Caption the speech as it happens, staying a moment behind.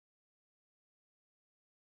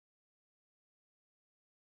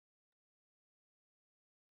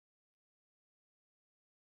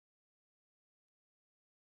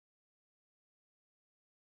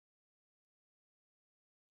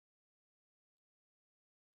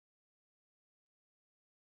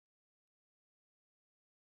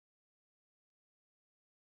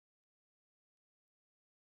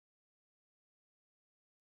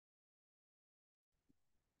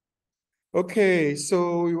Okay,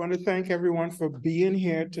 so we want to thank everyone for being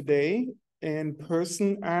here today in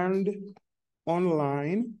person and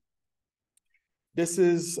online. This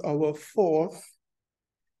is our fourth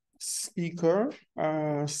speaker,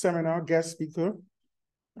 seminar guest speaker.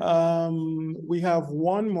 We have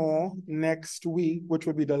one more next week, which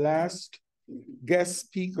will be the last guest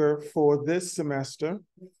speaker for this semester.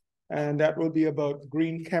 And that will be about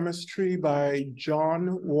green chemistry by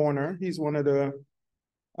John Warner. He's one of the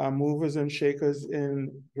movers and shakers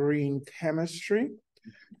in green chemistry.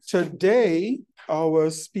 Today, our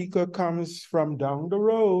speaker comes from down the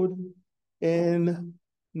road in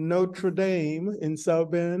Notre Dame in South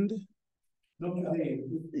Bend. Notre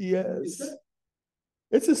Dame. Yes.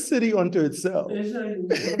 It's a city unto itself.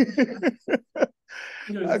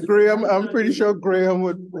 Graham, I'm pretty sure Graham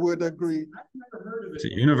would agree. It's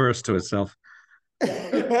a universe to itself. I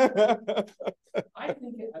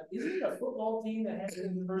think isn't it a football team that has a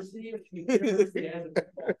university? University has a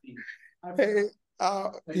football team. Hey,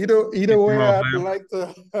 either way,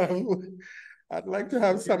 I'd like to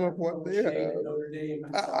have some of what they have.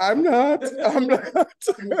 I'm not.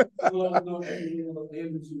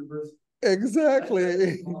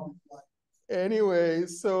 Exactly. Anyway,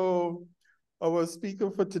 so our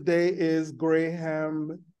speaker for today is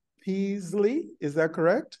Graham Peaslee. Is that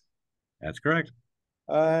correct? That's correct.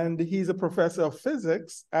 And he's a professor of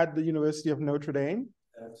physics at the University of Notre Dame.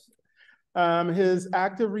 His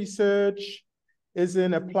active research is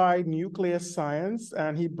in applied nuclear science,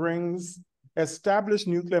 and he brings established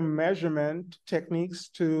nuclear measurement techniques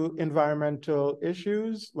to environmental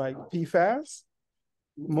issues like PFAS.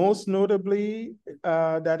 Most notably,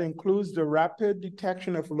 that includes the rapid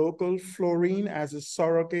detection of local fluorine as a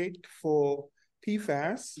surrogate for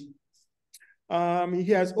PFAS.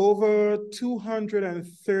 He has over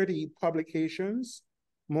 230 publications,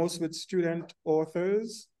 most with student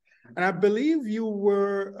authors. And I believe you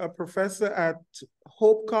were a professor at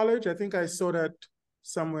Hope College. I think I saw that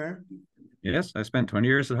somewhere. Yes, I spent 20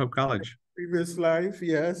 years at Hope College. Previous life,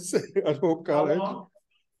 yes, at Hope College.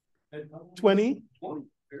 20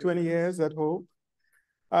 years at Hope.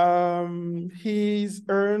 He's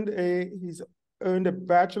earned a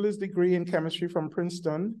bachelor's degree in chemistry from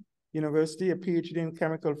Princeton University, a PhD in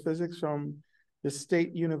chemical physics from the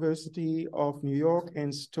State University of New York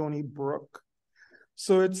in Stony Brook.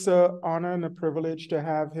 So it's an honor and a privilege to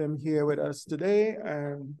have him here with us today,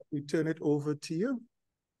 and we turn it over to you.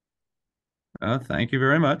 Thank you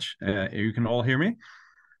very much. You can all hear me?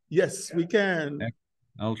 Yes, we can.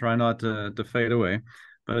 I'll try not to fade away,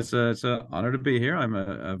 but it's an honor to be here.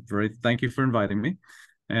 Thank you for inviting me.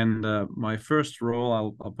 And my first role,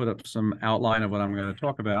 I'll put up some outline of what I'm going to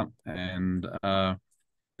talk about. And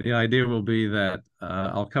the idea will be that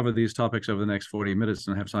I'll cover these topics over the next 40 minutes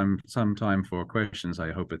and have some time for questions,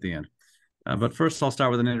 I hope, at the end. But first, I'll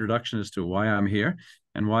start with an introduction as to why I'm here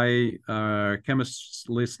and why chemists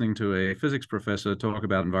listening to a physics professor talk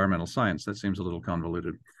about environmental science. That seems a little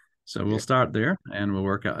convoluted. So we'll start there and we'll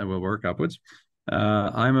work upwards.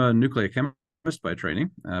 I'm a nuclear chemist by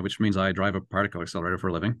training, which means I drive a particle accelerator for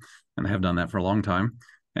a living, and I have done that for a long time.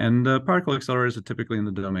 And particle accelerators are typically in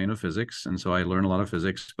the domain of physics, and so I learn a lot of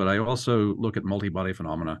physics, but I also look at multi-body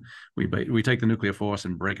phenomena. We take the nuclear force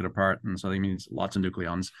and break it apart, and so that means lots of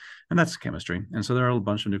nucleons, and that's chemistry. And so there are a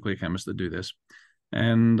bunch of nuclear chemists that do this.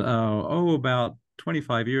 And about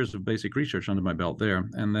 25 years of basic research under my belt there.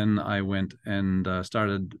 And then I went and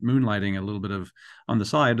started moonlighting a little bit of on the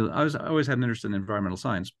side. I always had an interest in environmental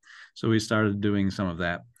science. So we started doing some of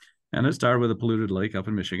that. And it started with a polluted lake up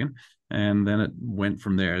in Michigan. And then it went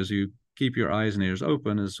from there. As you keep your eyes and ears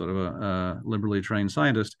open as sort of a liberally trained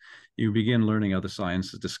scientist, you begin learning other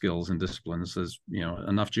sciences, the skills and disciplines. There's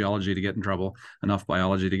enough geology to get in trouble, enough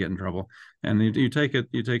biology to get in trouble. And you take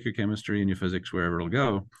your chemistry and your physics wherever it'll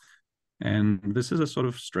go. And this is a sort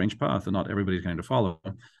of strange path that not everybody's going to follow.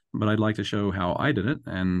 But I'd like to show how I did it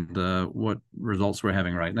and what results we're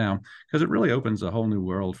having right now, because it really opens a whole new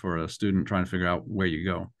world for a student trying to figure out where you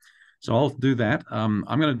go. So I'll do that. I'm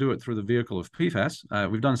going to do it through the vehicle of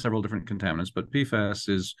PFAS. We've done several different contaminants, but PFAS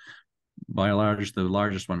is by and large the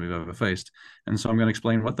largest one we've ever faced. And so I'm going to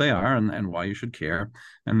explain what they are and why you should care.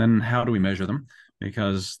 And then how do we measure them?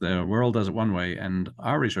 Because the world does it one way and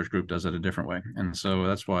our research group does it a different way. And so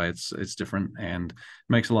that's why it's different and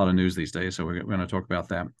makes a lot of news these days. So we're going to talk about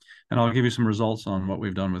that. And I'll give you some results on what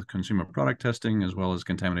we've done with consumer product testing as well as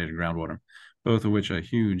contaminated groundwater, both of which are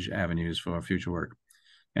huge avenues for future work.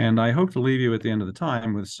 And I hope to leave you at the end of the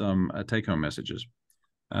time with some take-home messages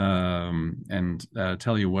and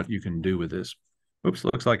tell you what you can do with this. Oops,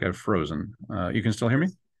 looks like I've frozen. You can still hear me?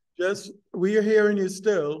 Yes, we are hearing you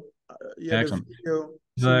still. Excellent.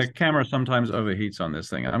 The camera sometimes overheats on this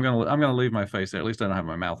thing. I'm gonna leave my face there. At least I don't have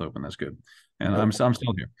my mouth open. That's good. And I'm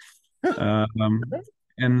still here.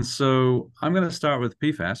 And so I'm going to start with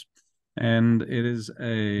PFAS, and it is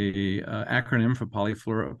a acronym for poly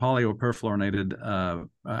or perfluorinated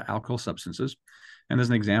alkyl substances. And there's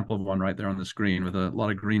an example of one right there on the screen with a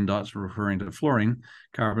lot of green dots referring to fluorine,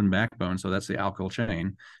 carbon backbone. So that's the alkyl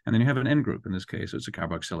chain. And then you have an N group in this case. It's a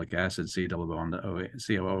carboxylic acid, C double bond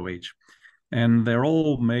COOH. And they're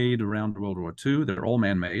all made around World War II. They're all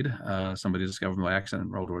man-made. Somebody discovered them by accident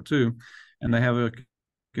in World War II. And they have a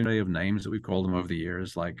array of names that we've called them over the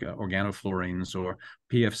years, like organofluorines or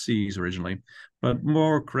PFCs originally. But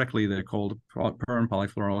more correctly, they're called per- and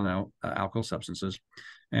polyfluorinated alkyl substances.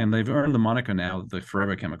 And they've earned the moniker now, the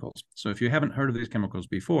forever chemicals. So if you haven't heard of these chemicals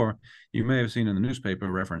before, you may have seen in the newspaper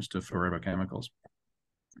reference to forever chemicals.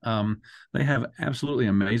 They have absolutely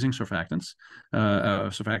amazing surfactant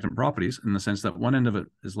properties in the sense that one end of it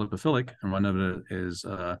is lipophilic and one of it is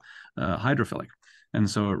hydrophilic. And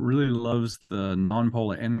so it really loves the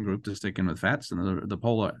non-polar N group to stick in with fats and the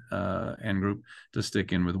polar N group to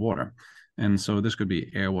stick in with water. And so this could be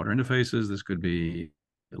air-water interfaces. This could be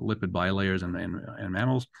lipid bilayers in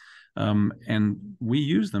mammals. And we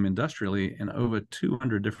use them industrially in over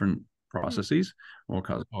 200 different processes or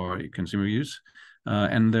consumer use.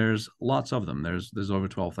 And there's lots of them. There's over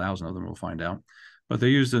 12,000 of them, we'll find out. But they're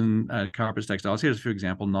used in carpets, textiles. Here's a few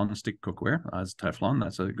examples. Non-stick cookware as Teflon.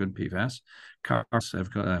 That's a good PFAS. Carpets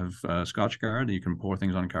have Scotch Guard. You can pour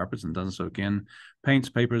things on carpets and it doesn't soak in. Paints,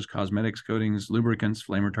 papers, cosmetics, coatings, lubricants,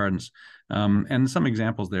 flame retardants. And some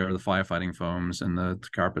examples there are the firefighting foams and the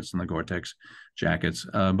carpets and the Gore-Tex jackets,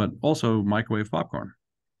 but also microwave popcorn.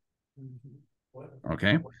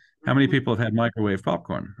 Okay. How many people have had microwave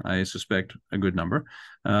popcorn? I suspect a good number.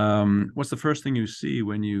 What's the first thing you see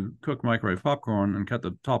when you cook microwave popcorn and cut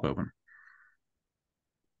the top open?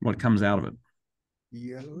 What comes out of it?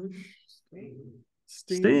 Yellowish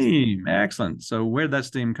Steam. Excellent. So where did that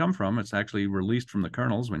steam come from? It's actually released from the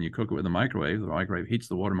kernels when you cook it with a microwave. The microwave heats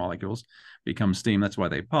the water molecules, becomes steam. That's why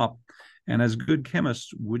they pop. And as good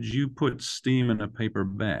chemists, would you put steam in a paper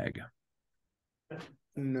bag?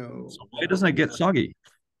 No. So why doesn't it get soggy?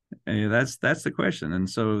 That's the question. And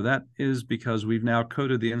so that is because we've now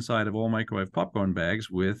coated the inside of all microwave popcorn bags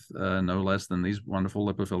with no less than these wonderful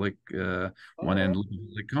lipophilic one-end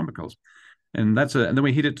lipophilic chemicals. And then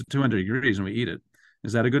we heat it to 200 degrees and we eat it.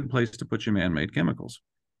 Is that a good place to put your man-made chemicals?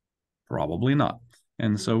 Probably not.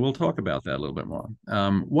 And so we'll talk about that a little bit more.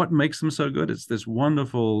 What makes them so good? It's this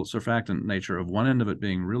wonderful surfactant nature of one end of it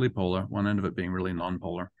being really polar, one end of it being really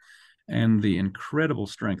non-polar, and the incredible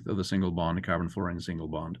strength of the single bond, the carbon-fluorine single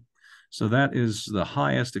bond. So that is the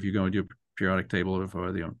highest, if you go into your periodic table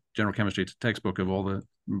for the general chemistry textbook of all the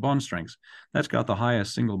bond strengths, that's got the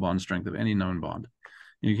highest single bond strength of any known bond.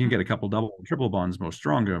 You can get a couple double, triple bonds more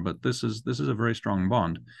stronger, but this is a very strong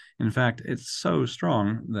bond. In fact, it's so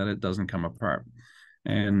strong that it doesn't come apart.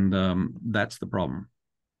 And that's the problem.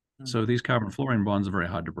 So these carbon-fluorine bonds are very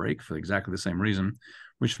hard to break for exactly the same reason,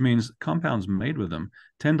 which means compounds made with them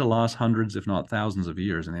tend to last hundreds, if not thousands of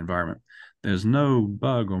years in the environment. There's no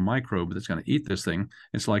bug or microbe that's going to eat this thing.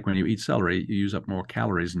 It's like when you eat celery, you use up more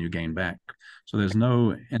calories than you gain back. So there's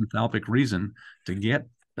no enthalpic reason to get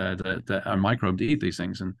a microbe to eat these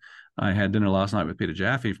things. And I had dinner last night with Peter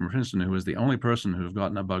Jaffe from Princeton, who was the only person who've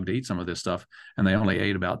gotten a bug to eat some of this stuff, and they only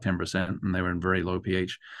ate about 10%, and they were in very low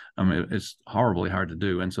pH. It's horribly hard to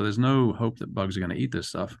do, and so there's no hope that bugs are going to eat this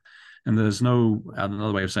stuff. And there's no,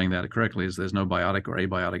 another way of saying that correctly is there's no biotic or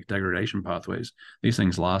abiotic degradation pathways. These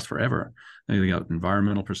things last forever. They got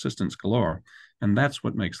environmental persistence galore. And that's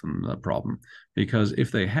what makes them the problem. Because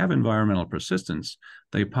if they have environmental persistence,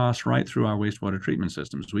 they pass right through our wastewater treatment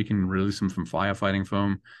systems. We can release them from firefighting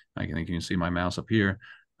foam. I think you can see my mouse up here.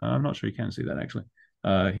 I'm not sure you can see that actually.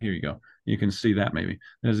 Here you go. You can see that maybe.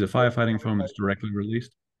 There's the firefighting foam that's directly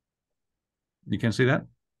released. You can see that?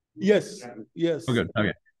 Yes. Yes. Oh, good.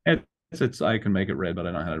 Okay. It's I can make it red, but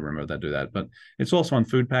I don't know how to remote that, do that. But it's also on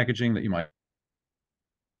food packaging that you might.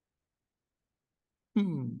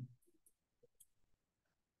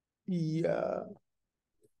 Yeah.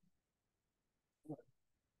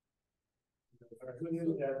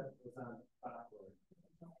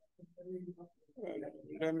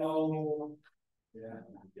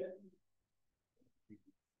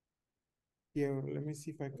 Yeah, let me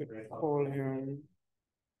see if I could call him.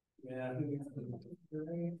 Yeah.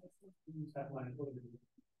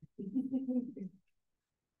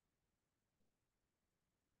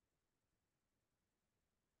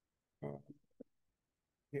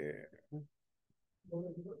 Yeah.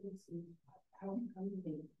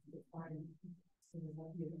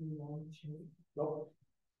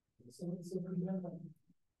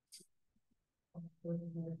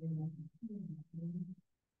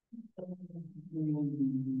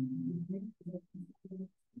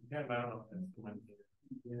 Yeah, but I don't know if that's the one.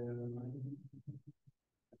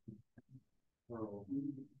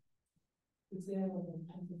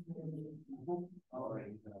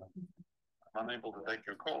 Unable to take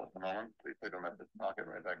your call at the moment. Please leave a message. I'll get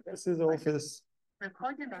right back. This is office.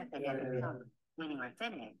 Record your message at the tone. When you are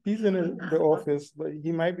finished. He's in the office, but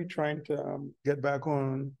he might be trying to get back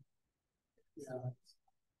on.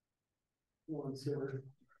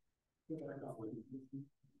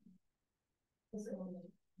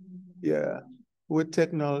 Yeah, with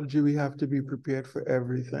technology, we have to be prepared for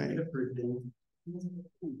everything.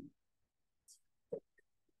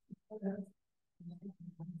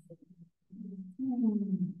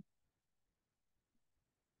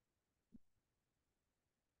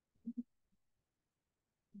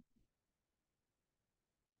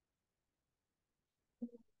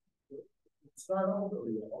 Start over.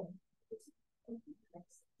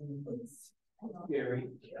 Scary.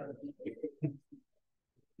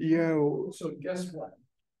 Yeah. So guess what?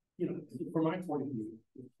 You know, from my point of view,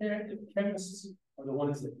 chemists are the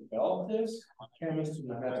ones that develop this. Chemists are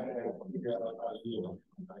not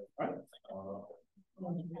right.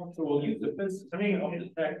 So we'll use the physics. I mean, I'll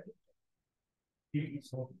detect. You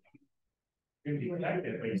can detect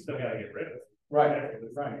it, but you still gotta get rid of it. Right.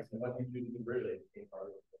 Right. So what you do to get rid of it?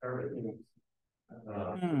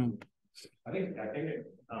 I think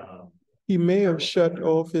He may have shut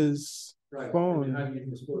off his phone. How do you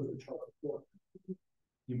dispose of the chocolate?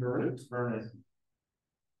 You burn it. Burn it.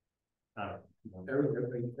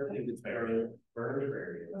 Everything gets buried.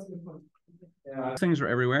 Things are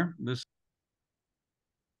everywhere. This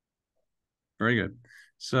very good.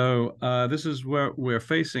 So this is where we're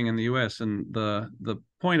facing in the US, and the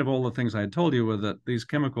point of all the things I had told you were that these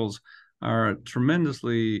chemicals are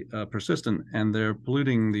tremendously persistent, and they're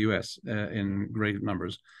polluting the US in great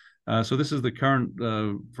numbers. So this is the current,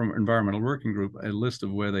 from Environmental Working Group, a list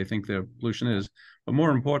of where they think their pollution is. But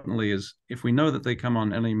more importantly is, if we know that they come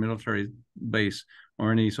on any military base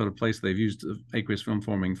or any sort of place they've used aqueous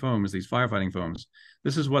film-forming foams, these firefighting foams,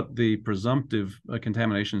 this is what the presumptive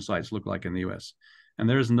contamination sites look like in the US. And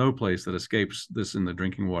there is no place that escapes this in the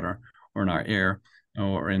drinking water or in our air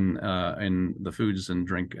or in the foods and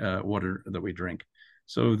water that we drink.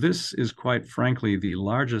 So this is, quite frankly, the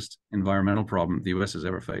largest environmental problem the US has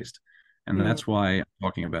ever faced. And that's why I'm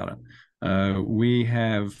talking about it. We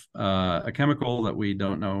have a chemical that we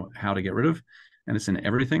don't know how to get rid of, and it's in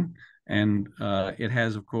everything. And it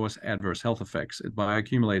has, of course, adverse health effects. It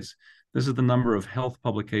bioaccumulates. This is the number of health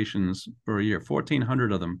publications per year,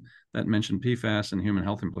 1,400 of them that mention PFAS and human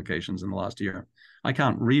health implications in the last year. I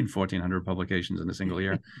can't read 1,400 publications in a single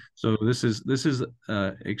year. So this is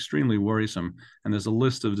extremely worrisome. And there's a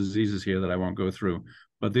list of diseases here that I won't go through,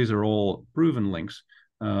 but these are all proven links.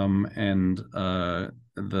 There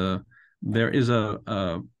is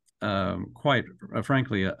quite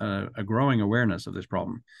frankly, a growing awareness of this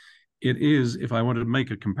problem. It is, if I wanted to make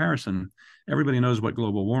a comparison, everybody knows what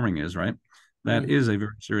global warming is, right? That is a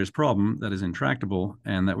very serious problem that is intractable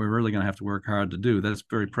and that we're really going to have to work hard to do. That's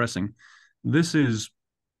very pressing. This is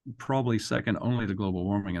probably second only to global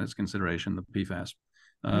warming in its consideration, the PFAS,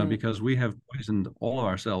 because we have poisoned all of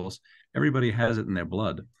our cells. Everybody has it in their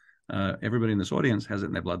blood. Everybody in this audience has it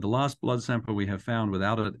in their blood. The last blood sample we have found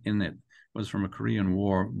without it in it was from a Korean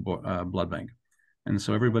War blood bank. And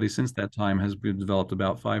so everybody since that time has developed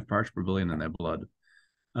about 5 parts per billion in their blood.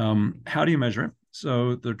 How do you measure it?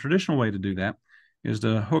 So the traditional way to do that is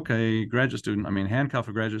to hook a graduate student, handcuff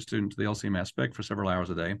a graduate student to the LC mass spec for several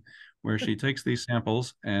hours a day, where she takes these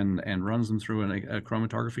samples and runs them through a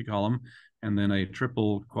chromatography column and then a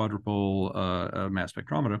triple, quadruple mass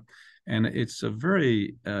spectrometer. And it's a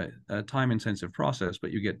very time-intensive process,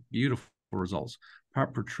 but you get beautiful results,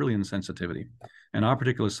 part per trillion sensitivity. And our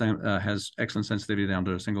particular has excellent sensitivity down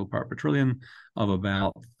to a single part per trillion of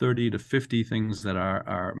about 30 to 50 things that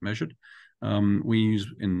are measured. We use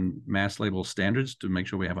in mass label standards to make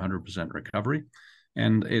sure we have 100% recovery.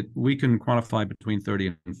 And we can quantify between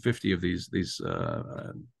 30 and 50 of these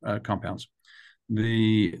compounds.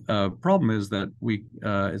 The problem is that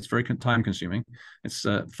it's very time consuming. It's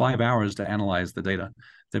 5 hours to analyze the data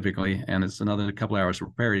typically, and it's another couple hours to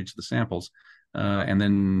prepare each of the samples. And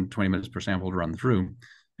then 20 minutes per sample to run through.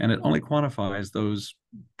 And it only quantifies those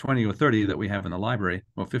 20 or 30 that we have in the library,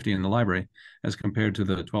 or 50 in the library, as compared to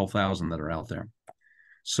the 12,000 that are out there.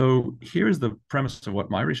 So here's the premise of what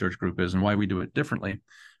my research group is and why we do it differently.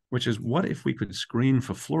 which is what if we could screen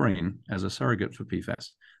for fluorine as a surrogate for PFAS?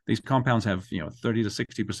 These compounds have 30 to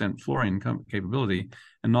 60% fluorine capability,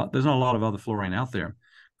 and there's not a lot of other fluorine out there.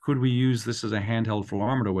 Could we use this as a handheld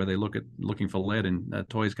fluorometer where they looking for lead in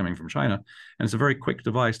toys coming from China? And it's a very quick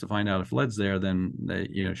device to find out if lead's there, then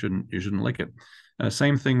you shouldn't lick it.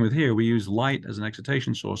 Same thing with here. We use light as an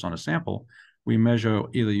excitation source on a sample. We measure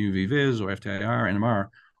either UV-Vis or FTIR, NMR.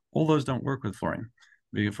 All those don't work with fluorine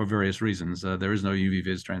for various reasons. There is no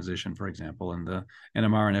UV-Vis transition, for example, and the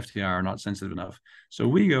NMR and FTIR are not sensitive enough. So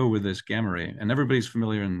we go with this gamma ray, and everybody's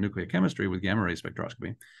familiar in nuclear chemistry with gamma ray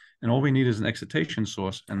spectroscopy. And all we need is an excitation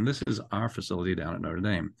source, and this is our facility down at Notre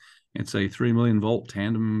Dame. It's a 3 million volt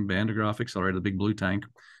tandem Van de Graaff accelerator, the big blue tank.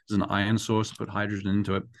 There's an ion source, put hydrogen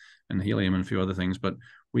into it, and helium and a few other things. But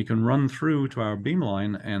we can run through to our beam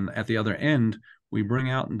line, and at the other end, we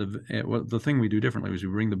bring out the thing we do differently is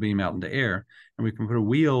we bring the beam out into air, and we can put a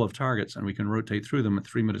wheel of targets, and we can rotate through them at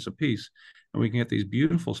 3 minutes apiece, and we can get these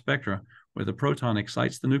beautiful spectra where the proton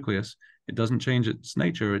excites the nucleus. It doesn't change its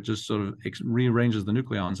nature. It just sort of rearranges the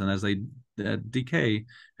nucleons. And as they decay,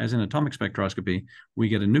 as in atomic spectroscopy, we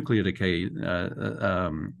get a nuclear decay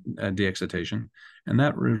de-excitation. And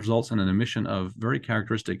that results in an emission of very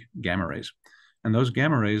characteristic gamma rays. And those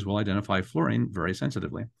gamma rays will identify fluorine very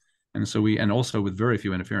sensitively. And so and also with very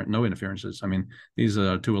few no interferences. I mean, these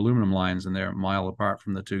are 2 aluminum lines, and they're a mile apart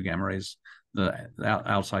from the 2 gamma rays. The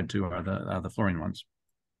outside 2 are the fluorine ones.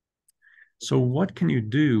 So what can you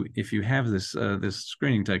do if you have this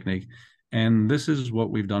screening technique? And this is what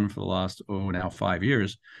we've done for the last, now 5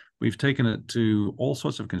 years. We've taken it to all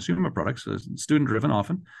sorts of consumer products, student-driven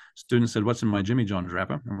often. Students said, what's in my Jimmy John's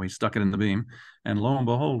wrapper? And we stuck it in the beam. And lo and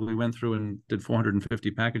behold, we went through and did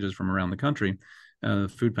 450 packages from around the country,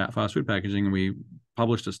 fast food packaging. And we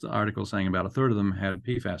published an article saying about 1/3 of them had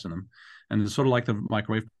PFAS in them. And it's sort of like the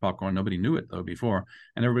microwave popcorn. Nobody knew it, though, before.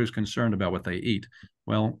 And everybody was concerned about what they eat.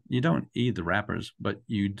 Well, you don't eat the wrappers, but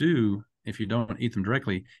you do, if you don't eat them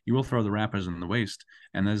directly, you will throw the wrappers in the waste.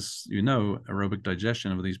 And as you know, aerobic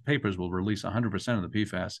digestion of these papers will release 100% of the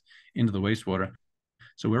PFAS into the wastewater.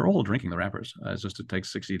 So we're all drinking the wrappers. It's just it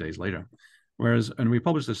takes 60 days later. And we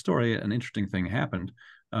published this story, an interesting thing happened.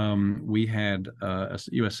 We had a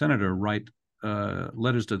U.S. senator write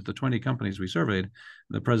letters to the 20 companies we surveyed.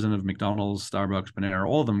 The president of McDonald's, Starbucks, Panera,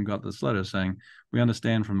 all of them got this letter saying, we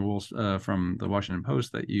understand from the Washington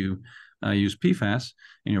Post that you use PFAS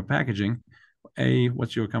in your packaging. A,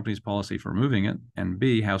 what's your company's policy for removing it? And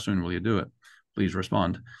B, how soon will you do it? Please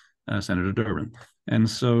respond, Senator Durbin. And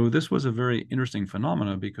so this was a very interesting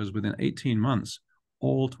phenomenon because within 18 months,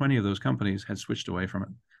 all 20 of those companies had switched away from it.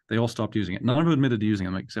 They all stopped using it. None of them admitted to using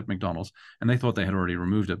them except McDonald's, and they thought they had already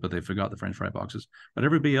removed it, but they forgot the French fry boxes. But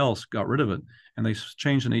everybody else got rid of it, and they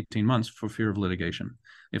changed in 18 months for fear of litigation.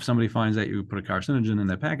 If somebody finds that you put a carcinogen in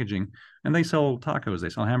their packaging, and they sell tacos, they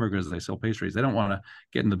sell hamburgers, they sell pastries, they don't want to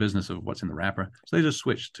get in the business of what's in the wrapper. So they just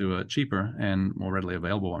switched to a cheaper and more readily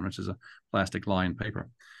available one, which is a plastic lined paper.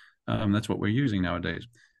 That's what we're using nowadays.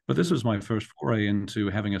 But this was my first foray into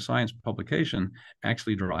having a science publication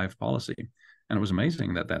actually drive policy. And it was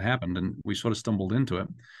amazing that that happened, and we sort of stumbled into it.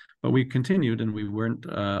 But we continued, and we weren't,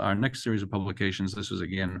 our next series of publications, this was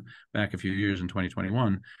again back a few years in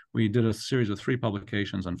 2021, we did a series of 3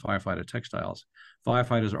 publications on firefighter textiles.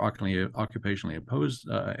 Firefighters are occupationally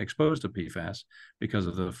exposed to PFAS because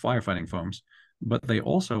of the firefighting foams, but they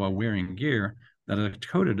also are wearing gear that are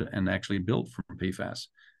coated and actually built from PFAS.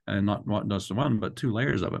 And not just 1, but 2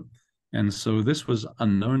 layers of it. And so this was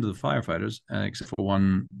unknown to the firefighters, except for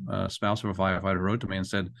one spouse of a firefighter wrote to me and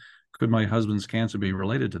said, could my husband's cancer be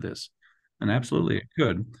related to this? And absolutely it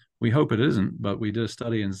could. We hope it isn't, but we did a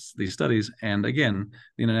study in these studies. And again,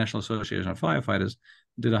 the International Association of Firefighters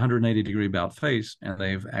did a 180-degree about-face, and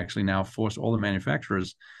they've actually now forced all the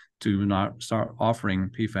manufacturers to not start offering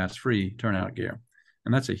PFAS-free turnout gear.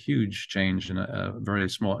 And that's a huge change in a very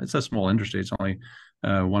small, it's a small industry. It's only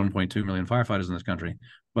 1.2 million firefighters in this country,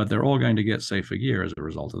 but they're all going to get safer gear as a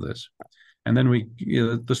result of this. And then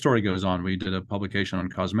the story goes on. We did a publication on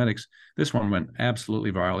cosmetics. This one went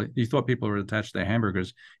absolutely viral. You thought people were attached to their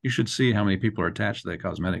hamburgers. You should see how many people are attached to their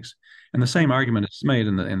cosmetics. And the same argument is made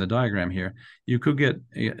in the diagram here. You could get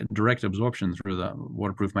a direct absorption through the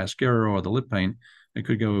waterproof mascara or the lip paint.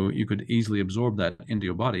 You could easily absorb that into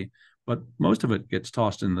your body, but most of it gets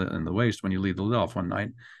tossed in the waste when you leave the lid off one night.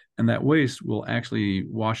 And that waste will actually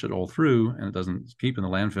wash it all through, and it doesn't keep in the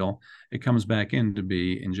landfill. It comes back in to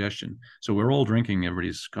be ingestion. So we're all drinking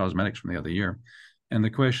everybody's cosmetics from the other year. And the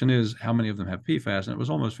question is, how many of them have PFAS? And it was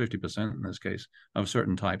almost 50% in this case of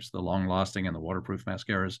certain types, the long-lasting and the waterproof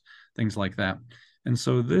mascaras, things like that. And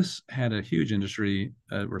so this had a huge industry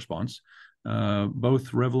response.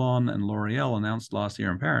 Both Revlon and L'Oreal announced last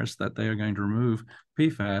year in Paris that they are going to remove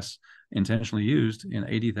PFAS intentionally used in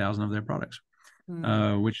 80,000 of their products,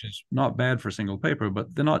 which is not bad for single paper,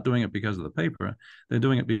 but they're not doing it because of the paper. They're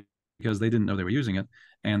doing it because they didn't know they were using it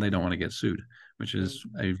and they don't want to get sued, which is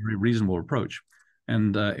a very reasonable approach.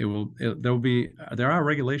 And there are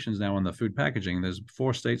regulations now on the food packaging. There's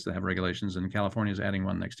 4 states that have regulations, and California is adding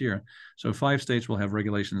one next year. So 5 states will have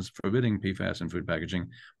regulations forbidding PFAS in food packaging.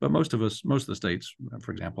 But most of the states,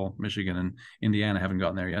 for example, Michigan and Indiana, haven't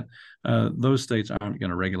gotten there yet. Those states aren't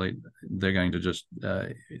going to regulate. They're going to just,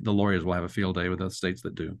 the lawyers will have a field day with the states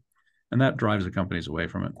that do. And that drives the companies away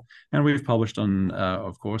from it. And we've published on,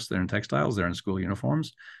 of course, they're in textiles, they're in school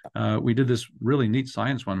uniforms. We did this really neat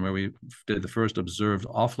science one where we did the first observed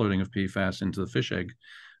offloading of PFAS into the fish egg.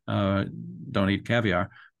 Don't eat caviar.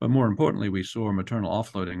 But more importantly, we saw maternal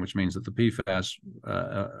offloading, which means that the PFAS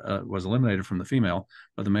was eliminated from the female,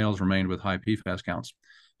 but the males remained with high PFAS counts.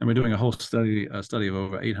 And we're doing a whole study of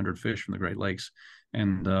over 800 fish from the Great Lakes.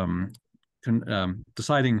 And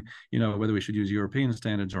deciding, whether we should use European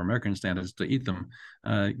standards or American standards to eat them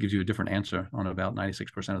gives you a different answer on about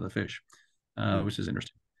 96% of the fish, which is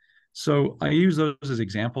interesting. So I use those as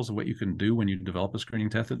examples of what you can do when you develop a screening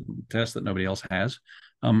test that nobody else has.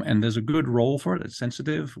 And there's a good role for it. It's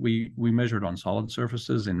sensitive. We measured on solid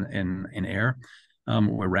surfaces in air.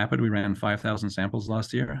 We're rapid. We ran 5,000 samples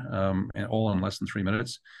last year, and all in less than 3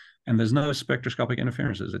 minutes. And there's no spectroscopic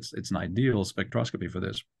interferences. It's an ideal spectroscopy for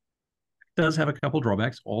this. Does have a couple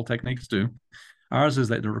drawbacks. All techniques do. Ours is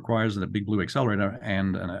that it requires a big blue accelerator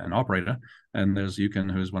and an operator. And there's Yukon,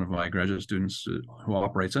 who's one of my graduate students who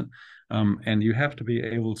operates it. And you have to be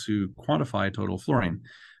able to quantify total fluorine.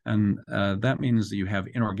 And that means that you have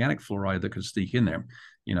inorganic fluoride that could sneak in there.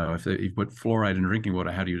 If you put fluoride in drinking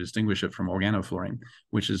water, how do you distinguish it from organofluorine,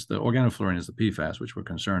 which is the organofluorine is the PFAS, which we're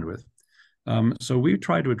concerned with. So we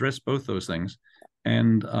tried to address both those things.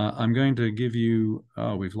 And I'm going to give you,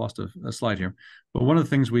 we've lost a slide here, but one of the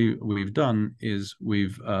things we've done is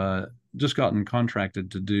we've just gotten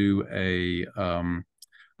contracted to do a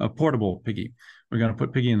portable Piggy. We're going to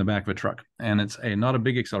put Piggy in the back of a truck, and it's not a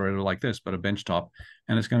big accelerator like this, but a bench top,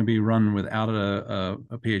 and it's going to be run without a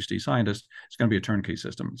PhD scientist. It's going to be a turnkey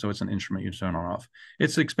system, so it's an instrument you turn on and off.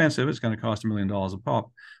 It's expensive. It's going to cost $1 million a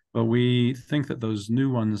pop. But we think that those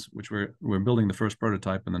new ones, which we're building the first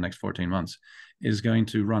prototype in the next 14 months, is going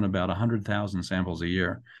to run about 100,000 samples a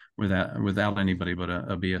year without anybody but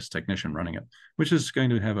a BS technician running it, which is going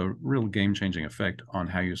to have a real game-changing effect on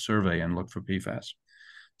how you survey and look for PFAS.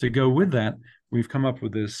 To go with that, we've come up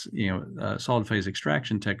with this solid phase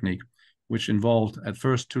extraction technique, which involved at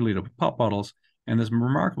first 2-liter pop bottles and this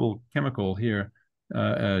remarkable chemical here,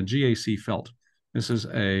 GAC felt. This is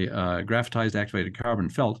a graphitized activated carbon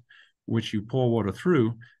felt, which you pour water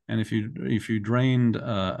through, and if you drained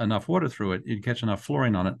enough water through it, you'd catch enough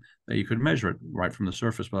fluorine on it that you could measure it right from the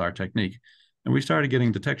surface with our technique. And we started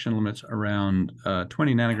getting detection limits around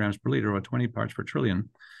 20 nanograms per liter or 20 parts per trillion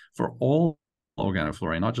for all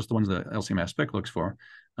organofluorine, not just the ones that LC mass spec looks for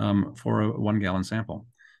a 1 gallon sample.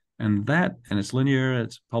 And it's linear,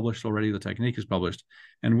 it's published already, the technique is published.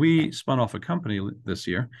 And we spun off a company this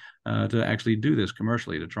year to actually do this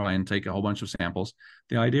commercially, to try and take a whole bunch of samples.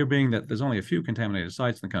 The idea being that there's only a few contaminated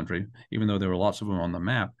sites in the country, even though there were lots of them on the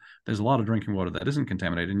map. There's a lot of drinking water that isn't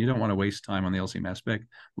contaminated, and you don't want to waste time on the LC mass spec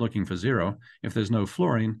looking for zero. If there's no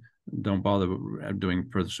fluorine, don't bother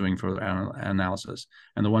pursuing further analysis.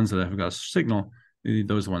 And the ones that have got a signal,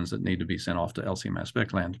 those are the ones that need to be sent off to LC mass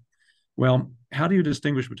spec land. Well, how do you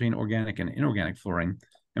distinguish between organic and inorganic fluorine?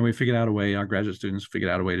 And we figured out a way, our graduate students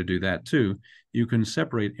figured out a way to do that too. You can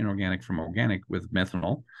separate inorganic from organic with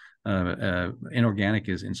methanol. Inorganic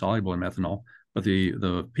is insoluble in methanol, but the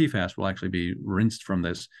PFAS will actually be rinsed from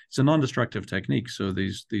this. It's a non-destructive technique, so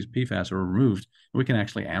these PFAS are removed. We can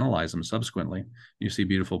actually analyze them subsequently. You see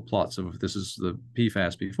beautiful plots of this is the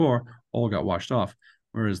PFAS before, all got washed off,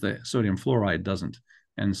 whereas the sodium fluoride doesn't.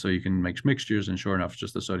 And so you can make mixtures, and sure enough,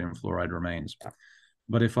 just the sodium fluoride remains.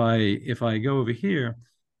 But if I go over here,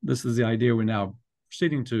 this is the idea we're now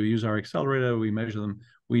proceeding to use our accelerator. We measure them.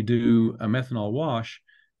 We do a methanol wash,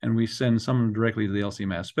 and we send some directly to the LC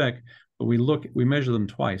mass spec. But we measure them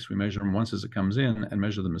twice. We measure them once as it comes in, and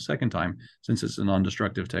measure them a second time, since it's a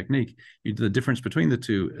non-destructive technique. The difference between the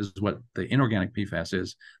two is what the inorganic PFAS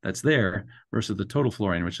is that's there versus the total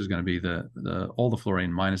fluorine, which is going to be all the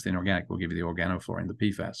fluorine minus the inorganic will give you the organofluorine,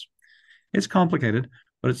 the PFAS. It's complicated,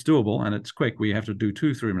 but it's doable, and it's quick. We have to do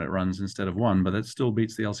 2 3-minute runs instead of 1, but it still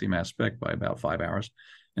beats the LC mass spec by about 5 hours.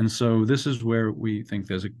 And so this is where we think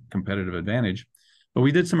there's a competitive advantage. But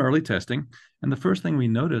we did some early testing, and the first thing we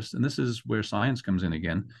noticed, and this is where science comes in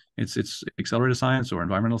again, it's accelerated science or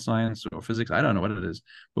environmental science or physics, I don't know what it is,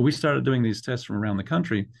 but we started doing these tests from around the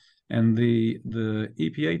country, and the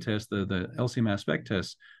EPA test, the LC mass spec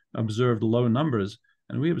test, observed low numbers,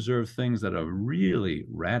 and we observed things that are really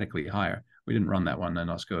radically higher. We didn't run that one in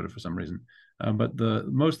Oscoda for some reason, but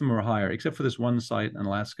most of them were higher, except for this one site in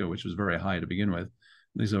Alaska, which was very high to begin with.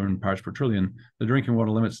 These are in parts per trillion. The drinking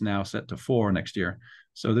water limit's now set to 4 next year.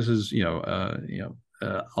 So this is,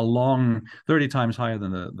 a long 30 times higher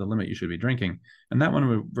than the limit you should be drinking. And that one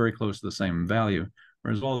we're very close to the same value.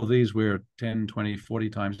 Whereas all of these were 10, 20, 40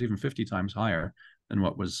 times, even 50 times higher than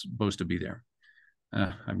what was supposed to be there.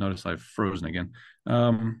 I've noticed I've frozen again.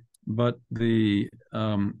 But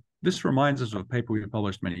this reminds us of a paper we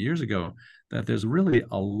published many years ago, that there's really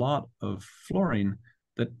a lot of fluorine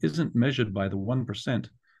that isn't measured by the 1%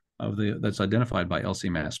 that's identified by LC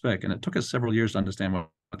mass spec. And it took us several years to understand what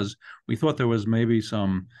it was. We thought there was maybe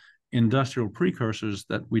some industrial precursors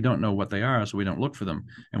that we don't know what they are, so we don't look for them,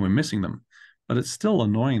 and we're missing them. But it's still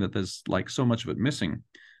annoying that there's like so much of it missing.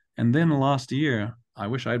 And then last year, I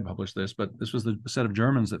wish I'd published this, but this was the set of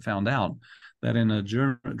Germans that found out that in a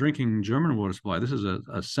drinking German water supply, this is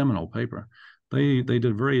a seminal paper. They did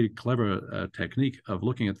a very clever technique of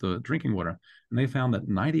looking at the drinking water, and they found that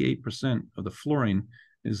 98% of the fluorine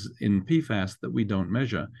is in PFAS that we don't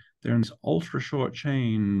measure. They're in this ultra short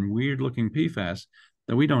chain, weird looking PFAS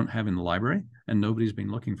that we don't have in the library, and nobody's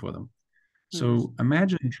been looking for them. So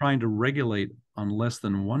imagine trying to regulate on less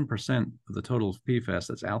than 1% of the total PFAS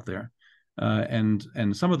that's out there. And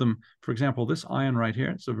some of them, for example, this ion right here,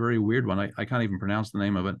 it's a very weird one. I can't even pronounce the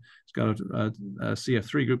name of it. It's got a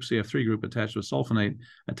CF3 group attached to a sulfonate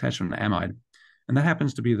attached to an amide. And that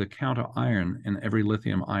happens to be the counter ion in every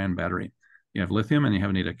lithium ion battery. You have lithium and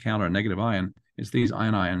you need a counter negative ion. It's these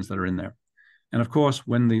ions that are in there. And of course,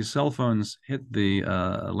 when these cell phones hit the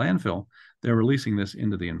landfill, they're releasing this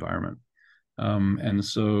into the environment. And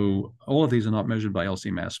so all of these are not measured by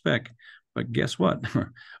LC mass spec, but guess what?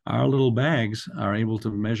 Our little bags are able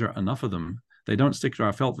to measure enough of them. They don't stick to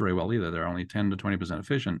our felt very well either. They're only 10 to 20%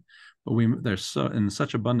 efficient, but they're so in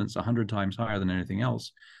such abundance, 100 times higher than anything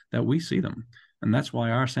else, that we see them. And that's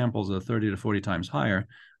why our samples are 30 to 40 times higher.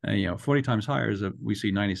 40 times higher is we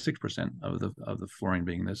see 96% of the fluorine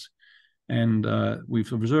being this. And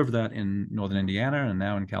we've observed that in northern Indiana and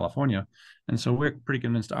now in California. And so we're pretty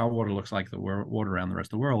convinced our water looks like the water around the rest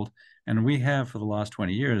of the world. And we have, for the last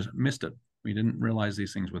 20 years, missed it. We didn't realize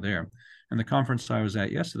these things were there. And the conference I was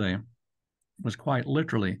at yesterday was quite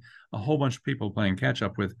literally a whole bunch of people playing catch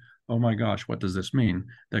up with, oh my gosh, what does this mean?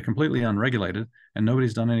 They're completely unregulated and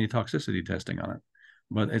nobody's done any toxicity testing on it.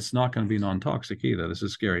 But it's not going to be non-toxic either. This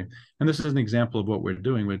is scary. And this is an example of what we're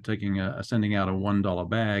doing. We're taking sending out a $1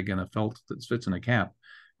 bag and a felt that fits in a cap.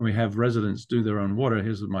 And we have residents do their own water.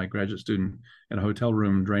 Here's my graduate student in a hotel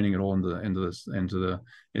room draining it all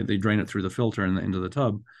they drain it through the filter and into the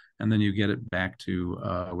tub, and then you get it back to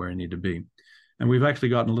where you need to be. And we've actually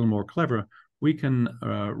gotten a little more clever. We can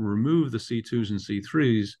remove the C2s and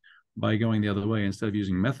C3s by going the other way. Instead of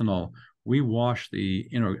using methanol, we wash the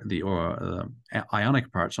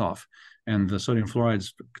ionic parts off, and the sodium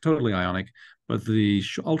fluoride's totally ionic, but the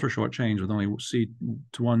ultra short chains with only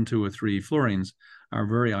C1, 2, or 3 fluorines are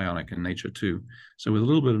very ionic in nature too. So with a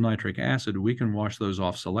little bit of nitric acid, we can wash those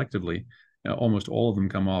off selectively. Almost all of them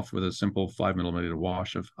come off with a simple 5 milliliter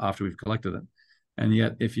wash after we've collected it. And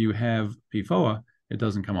yet, if you have PFOA, it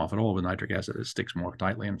doesn't come off at all with nitric acid. It sticks more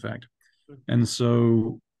tightly, in fact. And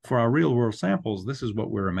so for our real world samples, this is what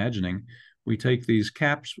we're imagining. We take these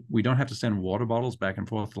caps. We don't have to send water bottles back and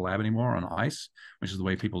forth to the lab anymore on ice, which is the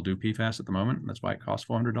way people do PFAS at the moment. That's why it costs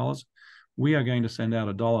 $400. We are going to send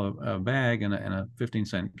out $1 bag and a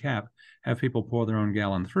 15-cent cap, have people pour their own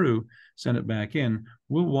gallon through, send it back in.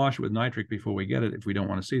 We'll wash it with nitric before we get it if we don't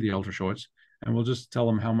want to see the ultra shorts, and we'll just tell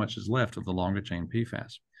them how much is left of the longer chain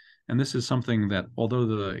PFAS. And this is something that, although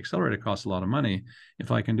the accelerator costs a lot of money, if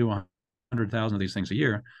I can do 100,000 of these things a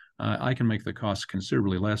year, I can make the cost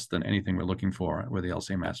considerably less than anything we're looking for with the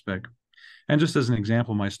LC mass spec. And just as an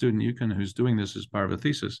example, my student Yukon, who's doing this as part of a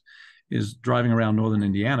thesis, is driving around northern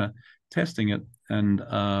Indiana, testing it, and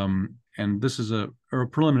this is a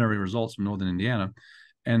preliminary results from northern Indiana.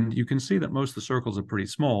 And you can see that most of the circles are pretty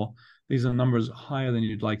small. These are numbers higher than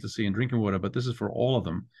you'd like to see in drinking water, but this is for all of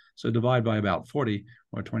them. So divide by about 40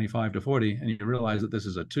 or 25 to 40, and you realize that this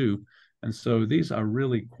is a 2. And so these are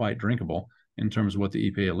really quite drinkable in terms of what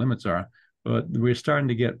the EPA limits are. But we're starting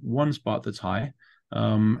to get one spot that's high.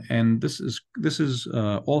 And this is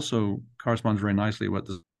also corresponds very nicely with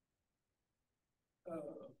the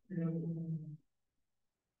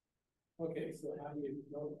Okay, so how do you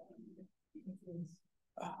know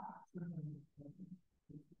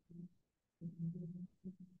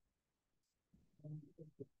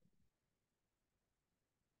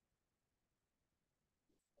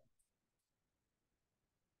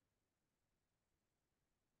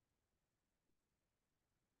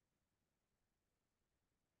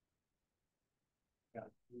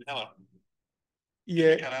Hello.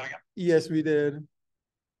 Yeah. Cut out again? Yes, we did.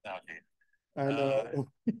 Oh, geez. I know.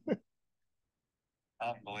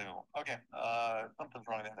 Unbelievable. Okay, something's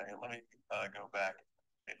wrong there. Let me go back,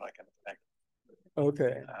 see if I can connect.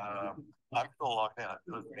 Okay. I'm still logged in.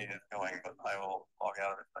 This meeting is going, but I will log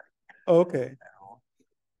out of it. Okay.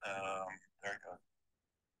 There it goes.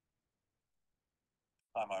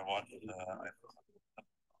 Time I watched,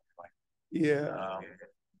 Yeah.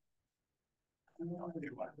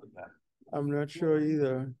 that. I'm not sure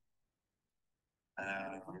either.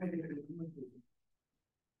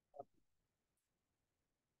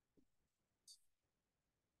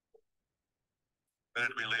 Where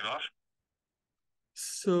did we leave off?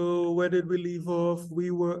 So where did we leave off? We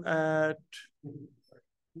were at,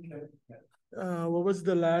 what was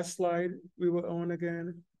the last slide we were on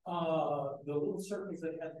again? the little circles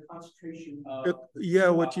that had the concentration of Yeah,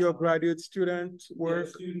 what your graduate student work?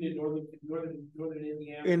 Student in northern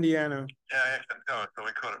Indiana. Indiana. Yeah, no, so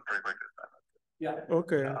we caught it pretty quick this time. Yeah.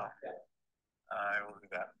 Okay. I will do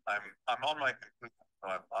that. I'm on my conclusion, so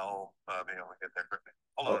I'll be able to get there quickly.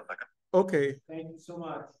 Hold on a second. Okay. Thank you so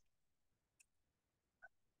much.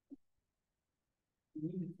 You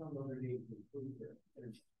need to come over here to improve there.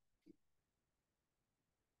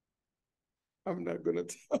 I'm not gonna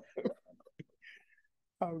tell them.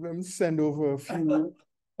 Have them send over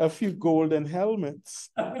a few golden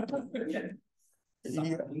helmets. Yeah.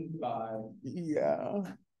 Yeah.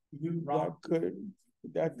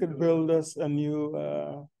 That could build us a new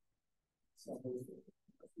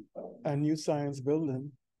science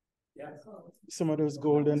building. Yeah. Some of those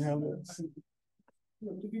golden helmets. You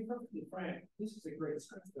know, to be perfectly frank, this is a great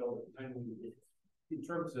science building. I mean, in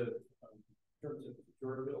terms of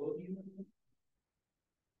durability.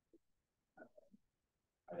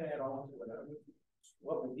 I add on to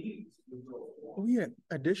what we need is a new girl's dorm. Oh yeah,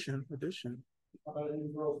 addition. How about a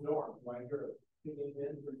new girl's dorm? Why you're tuning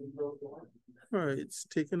in for a new girl's dorm? All right, it's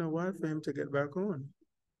taken a while for him to get back on.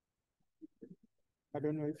 I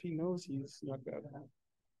don't know if he knows he's not back on.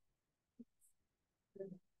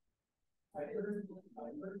 I heard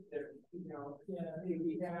there, you know,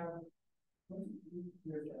 we have. I'm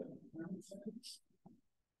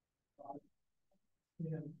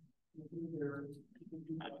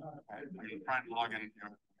trying to log in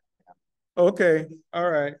here. Okay, all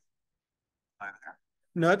right.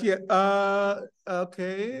 Not yet.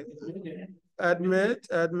 Okay. Admit.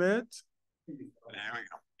 There we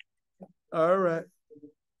go. All right.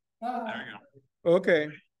 There we go. Okay.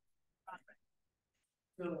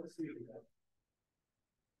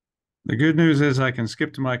 The good news is I can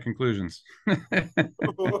skip to my conclusions.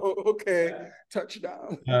 Okay,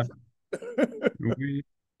 touchdown. We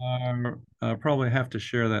probably have to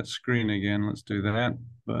share that screen again. Let's do that.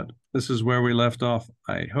 But this is where we left off,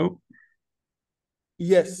 I hope.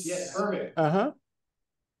 Yes. Yes, perfect. Uh-huh.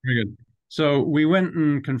 Very good. So we went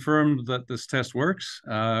and confirmed that this test works.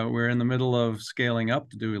 We're in the middle of scaling up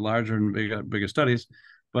to do larger and bigger studies.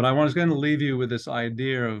 But I was going to leave you with this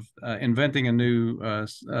idea of inventing a new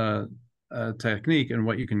technique and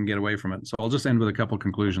what you can get away from it. So I'll just end with a couple of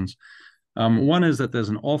conclusions. One is that there's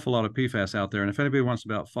an awful lot of PFAS out there. And if anybody wants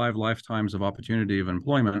about 5 lifetimes of opportunity of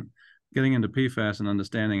employment, getting into PFAS and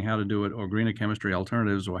understanding how to do it, or greener chemistry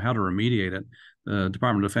alternatives, or how to remediate it, the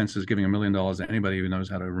Department of Defense is giving $1 million to anybody who knows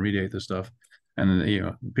how to remediate this stuff. And, you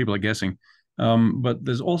know, people are guessing. But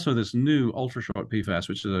there's also this new ultra short PFAS,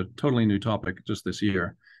 which is a totally new topic just this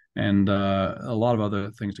year, and a lot of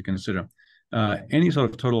other things to consider. Any sort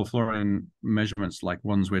of total fluorine measurements like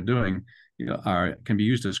ones we're doing, you know, can be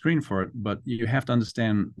used to screen for it, but you have to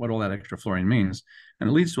understand what all that extra fluorine means. And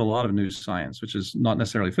it leads to a lot of new science, which is not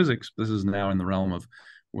necessarily physics. This is now in the realm of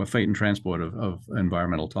fate and transport of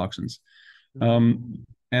environmental toxins.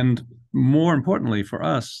 And more importantly for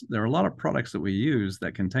us, there are a lot of products that we use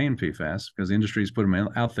that contain PFAS because the industry's put them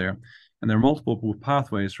out there. And there are multiple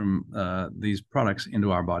pathways from these products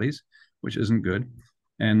into our bodies, which isn't good.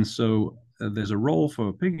 And so there's a role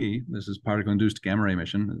for PIGY. This is particle-induced gamma ray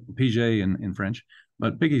emission, PJ in French,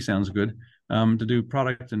 but PIGY sounds good, to do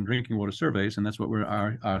product and drinking water surveys, and that's what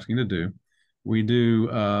we're asking to do. We do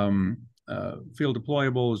field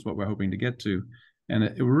deployable is what we're hoping to get to, and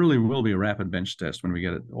it really will be a rapid bench test when we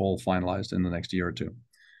get it all finalized in the next year or two.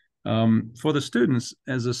 For the students,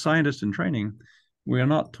 as a scientist in training, we are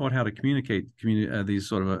not taught how to communicate these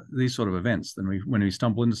sort of events. Then when we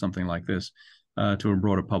stumble into something like this to a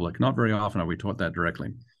broader public, not very often are we taught that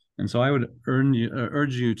directly. And so I would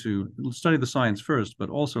urge you to study the science first, but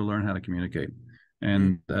also learn how to communicate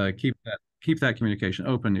and keep that communication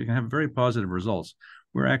open. You can have very positive results.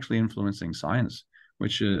 We're actually influencing science,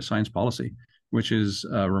 which is science policy, which is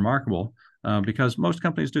remarkable. Because most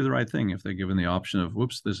companies do the right thing if they're given the option of,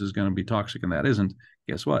 whoops, this is going to be toxic and that isn't.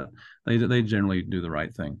 Guess what? They generally do the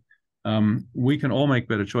right thing. We can all make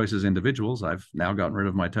better choices as individuals. I've now gotten rid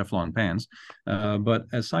of my Teflon pans. But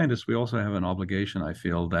as scientists, we also have an obligation, I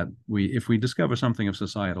feel, that if we discover something of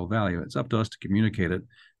societal value, it's up to us to communicate it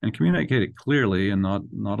and communicate it clearly and not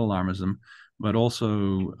alarmism, but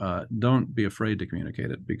also don't be afraid to communicate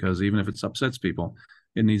it, because even if it upsets people,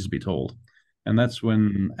 it needs to be told. And that's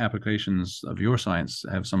when applications of your science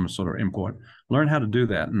have some sort of import. Learn how to do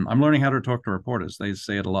that. And I'm learning how to talk to reporters. They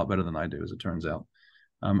say it a lot better than I do, as it turns out.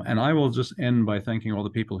 And I will just end by thanking all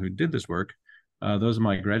the people who did this work. Those are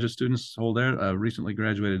my graduate students hold there. Recently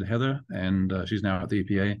graduated Heather, and she's now at the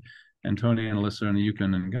EPA. And Tony and Alyssa and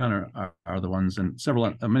Yukon and Gunnar are the ones, and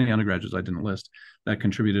many undergraduates I didn't list, that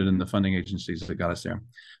contributed in the funding agencies that got us there.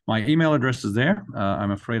 My email address is there. I'm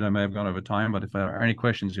afraid I may have gone over time, but if there are any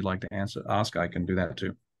questions you'd like to ask, I can do that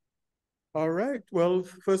too. All right. Well,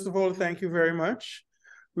 first of all, thank you very much.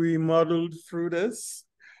 We modeled through this.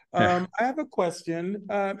 I have a question.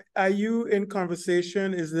 Are you in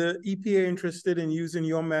conversation? Is the EPA interested in using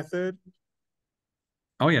your method?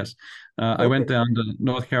 Oh, yes. I went down to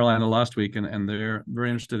North Carolina last week, and they're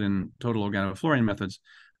very interested in total organofluorine methods.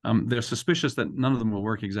 They're suspicious that none of them will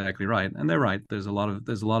work exactly right, and they're right. There's a lot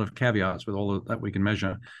of caveats with all of that we can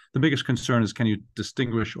measure. The biggest concern is, can you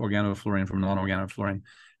distinguish organofluorine from non-organofluorine?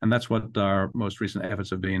 And that's what our most recent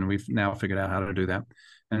efforts have been. We've now figured out how to do that.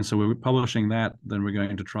 And so we're publishing that. Then we're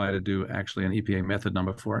going to try to do actually an EPA method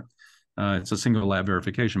number for it. It's a single lab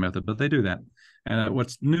verification method, but they do that. And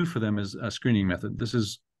what's new for them is a screening method. This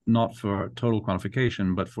is not for total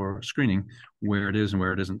quantification, but for screening where it is and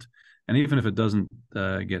where it isn't. And even if it doesn't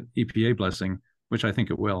get EPA blessing, which I think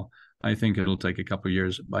it will, I think it'll take a couple of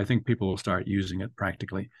years. I think people will start using it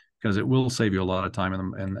practically, because it will save you a lot of time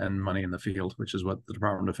and money in the field, which is what the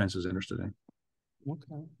Department of Defense is interested in.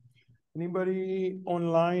 Okay. Anybody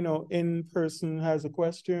online or in person has a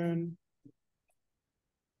question?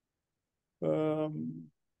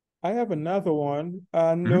 I have another one.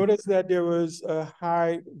 Notice that there was a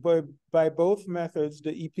high, by both methods,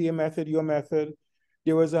 the EPA method, your method,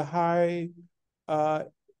 there was a high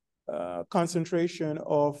concentration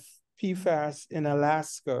of PFAS in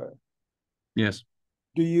Alaska. Yes.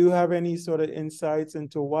 Do you have any sort of insights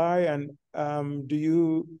into why? And do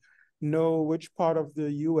you know which part of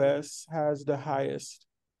the US has the highest?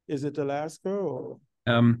 Is it Alaska or?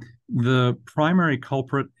 The primary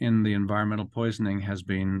culprit in the environmental poisoning has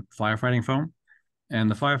been firefighting foam. And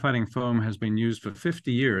the firefighting foam has been used for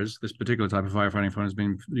 50 years. This particular type of firefighting foam has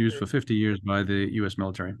been used for 50 years by the U.S.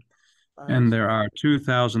 military. And there are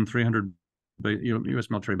 2,300 U.S.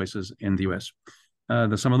 military bases in the U.S.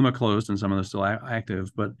 Some of them are closed and some of them are still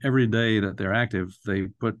active. But every day that they're active, they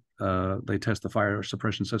test the fire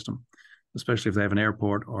suppression system, especially if they have an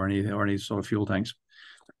airport or any sort of fuel tanks.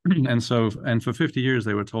 And for 50 years,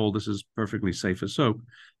 they were told this is perfectly safe as soap.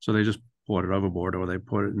 So they just poured it overboard or they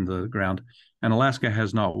poured it in the ground. And Alaska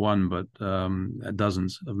has not one, but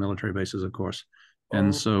dozens of military bases, of course.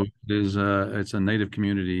 And so it's a native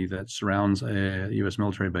community that surrounds a U.S.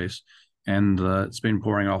 military base. And it's been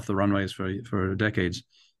pouring off the runways for decades,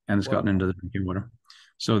 and it's gotten into the drinking water.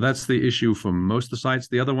 So that's the issue for most of the sites.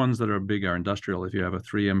 The other ones that are big are industrial. If you have a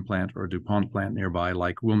 3M plant or a DuPont plant nearby,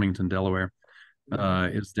 like Wilmington, Delaware,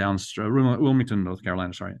 it's downstream, Wilmington, North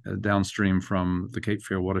Carolina, downstream from the Cape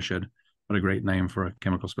Fear watershed. What a great name for a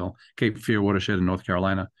chemical spill. Cape Fear watershed in North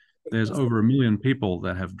Carolina. There's over 1 million people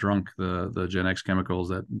that have drunk the Gen X chemicals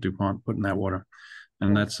that DuPont put in that water.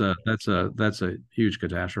 And that's a huge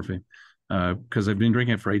catastrophe because they've been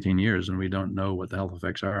drinking it for 18 years and we don't know what the health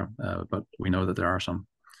effects are, but we know that there are some.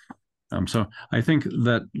 So I think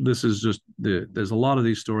that this is just there's a lot of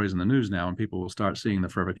these stories in the news now, and people will start seeing the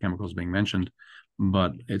forever chemicals being mentioned,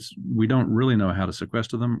 but we don't really know how to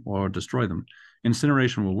sequester them or destroy them.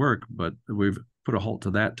 Incineration will work, but we've put a halt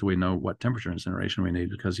to that till we know what temperature incineration we need,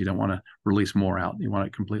 because you don't want to release more out. You want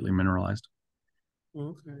it completely mineralized.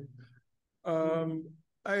 Okay.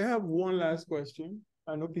 I have one last question.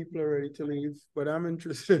 I know people are ready to leave, but I'm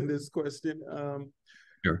interested in this question.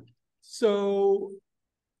 Sure. So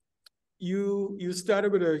you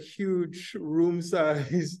started with a huge room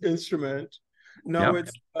size instrument. Now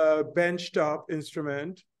it's a benchtop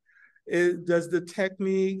instrument. does the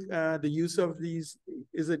technique, the use of these,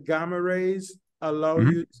 is it gamma rays, allow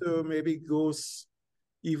you to maybe go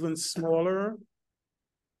even smaller?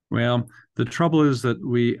 Well, the trouble is that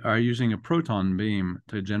we are using a proton beam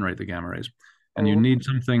to generate the gamma rays. And you need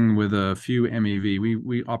something with a few MeV.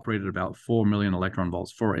 We operate at about 4 million electron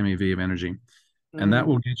volts, 4 MeV of energy. And that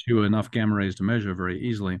will get you enough gamma rays to measure very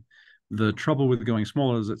easily. The trouble with going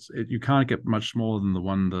smaller is you can't get much smaller than the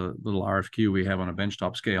little RFQ we have on a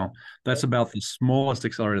benchtop scale. That's about the smallest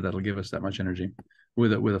accelerator that'll give us that much energy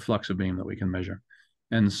with a flux of beam that we can measure.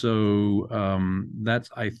 And so that's,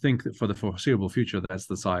 I think, that for the foreseeable future, that's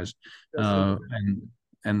the size.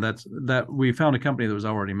 And that's we found a company that was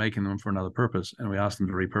already making them for another purpose, and we asked them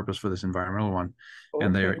to repurpose for this environmental one,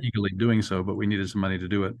 and they are eagerly doing so, but we needed some money to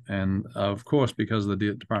do it. And of course, because the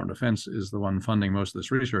Department of Defense is the one funding most of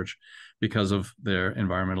this research because of their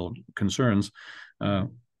environmental concerns,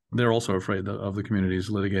 they're also afraid of the communities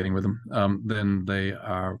litigating with them. Then they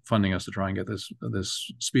are funding us to try and get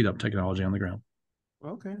this speed up technology on the ground.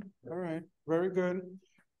 Okay, all right, very good.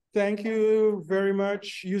 Thank you very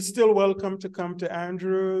much. You're still welcome to come to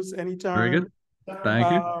Andrews anytime. Very good.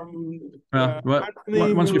 Thank you.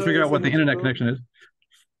 Well, once we figure out what the internet connection is.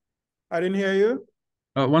 I didn't hear you.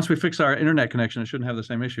 Once we fix our internet connection, it shouldn't have the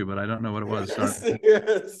same issue, but I don't know what it was.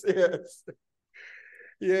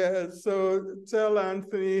 Yes. So tell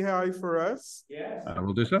Anthony hi for us. Yes. I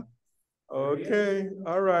will do so. Okay.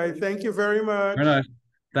 All right. Thank you very much. Very nice.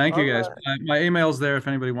 Thank you, guys. Right. My email's there if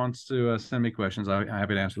anybody wants to send me questions. I'm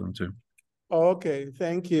happy to answer them too. Okay.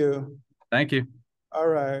 Thank you. Thank you. All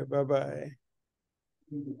right. Bye-bye.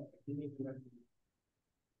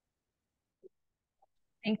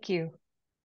 Thank you.